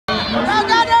Go,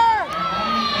 Gunnar!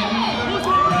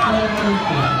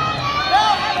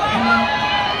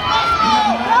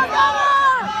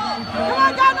 Come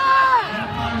on,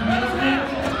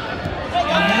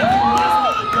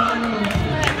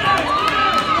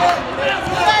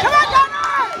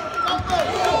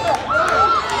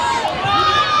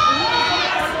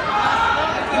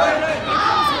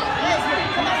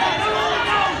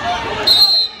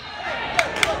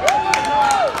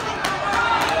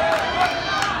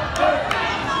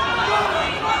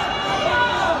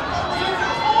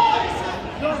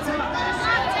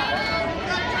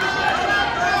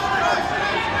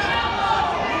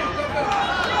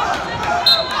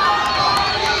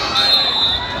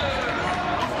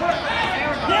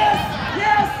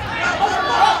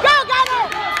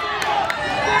 Gunnar!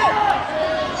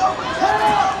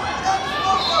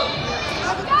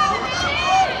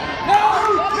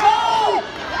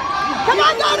 Come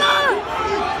on, Gunnar!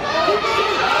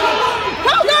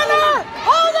 Go, Gunnar!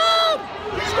 Hold him!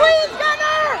 Squeeze,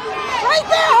 Gunnar! Right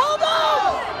there, hold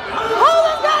him! Hold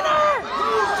him, Gunnar!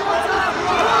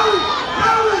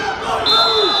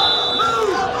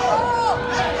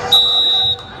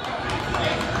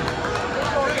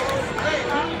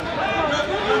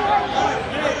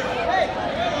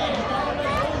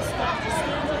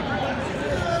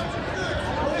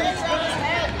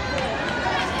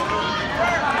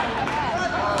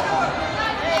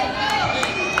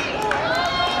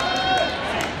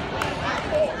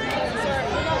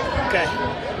 Okay.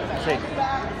 See.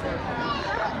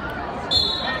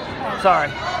 Sorry.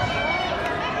 He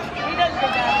does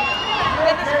good, Daddy.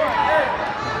 Get the score.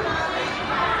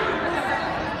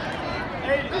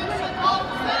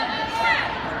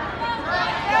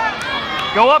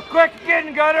 Go up quick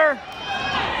again, Gunnar.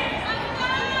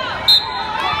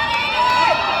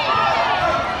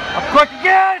 Up quick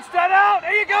again. Stand out.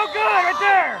 There you go. Good. Right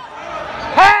there.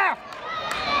 Half.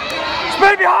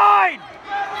 Spin behind.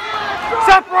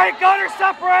 Separate, Gunnar,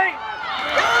 separate!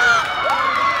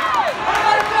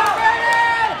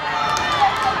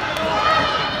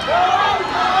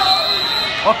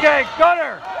 Okay,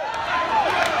 Gunnar!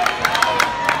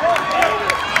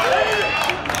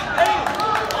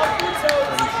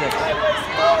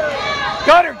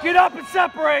 Gunnar, get up and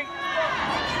separate!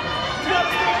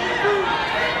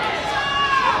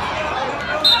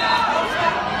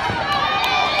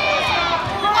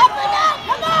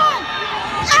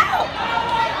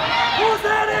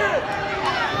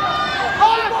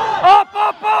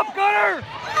 Up, Gunnar!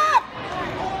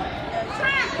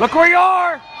 Look where you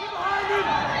are!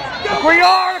 Look where you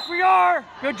are, look where you are!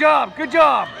 Good job, good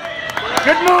job!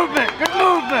 Good movement, good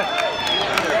movement!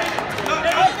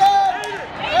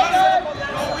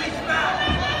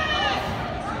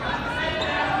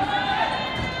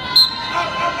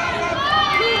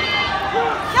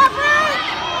 Separate!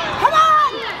 Come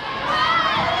on!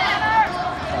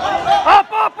 Up,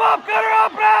 Gunnar,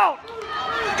 up and out!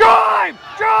 Drive!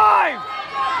 Drive!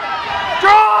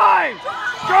 Drive!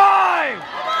 Drive!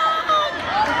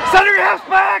 Center your hips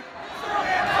back!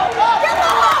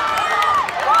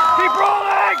 Keep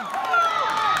rolling!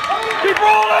 Keep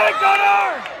rolling,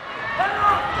 Gunnar!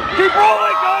 Keep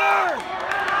rolling, Gunnar!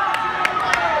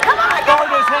 Guard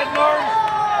his head north.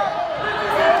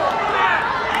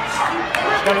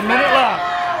 Got a minute left.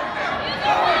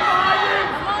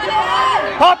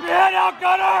 Pop your head out,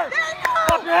 Gunnar!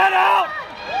 Pop your head out!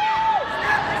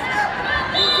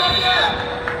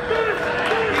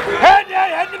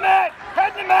 Head to mat!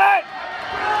 Head to mat!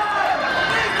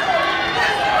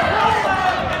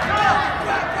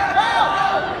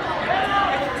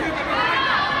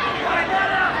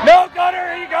 No, Gunnar,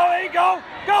 here you go, there you go!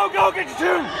 Go, get you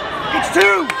two! Get you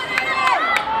two!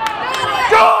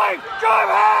 Drive! Drive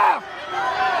half!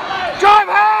 Drive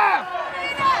half!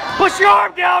 Push your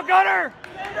arm down, Gunnar!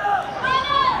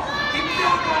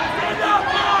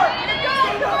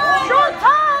 Short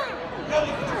time!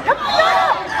 Come on,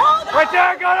 Gunnar! Hold on! Right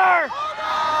there, Gunnar!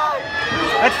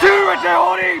 That's two right there,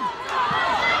 hold him!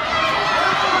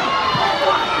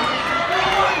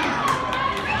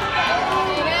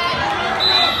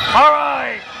 All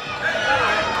right.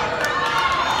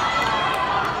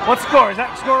 What score? Is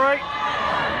that score right?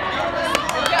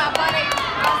 Good job, buddy.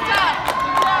 Good job.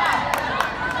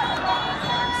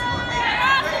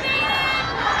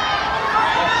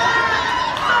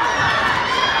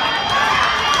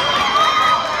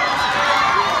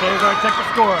 Okay, we're going to check the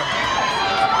score.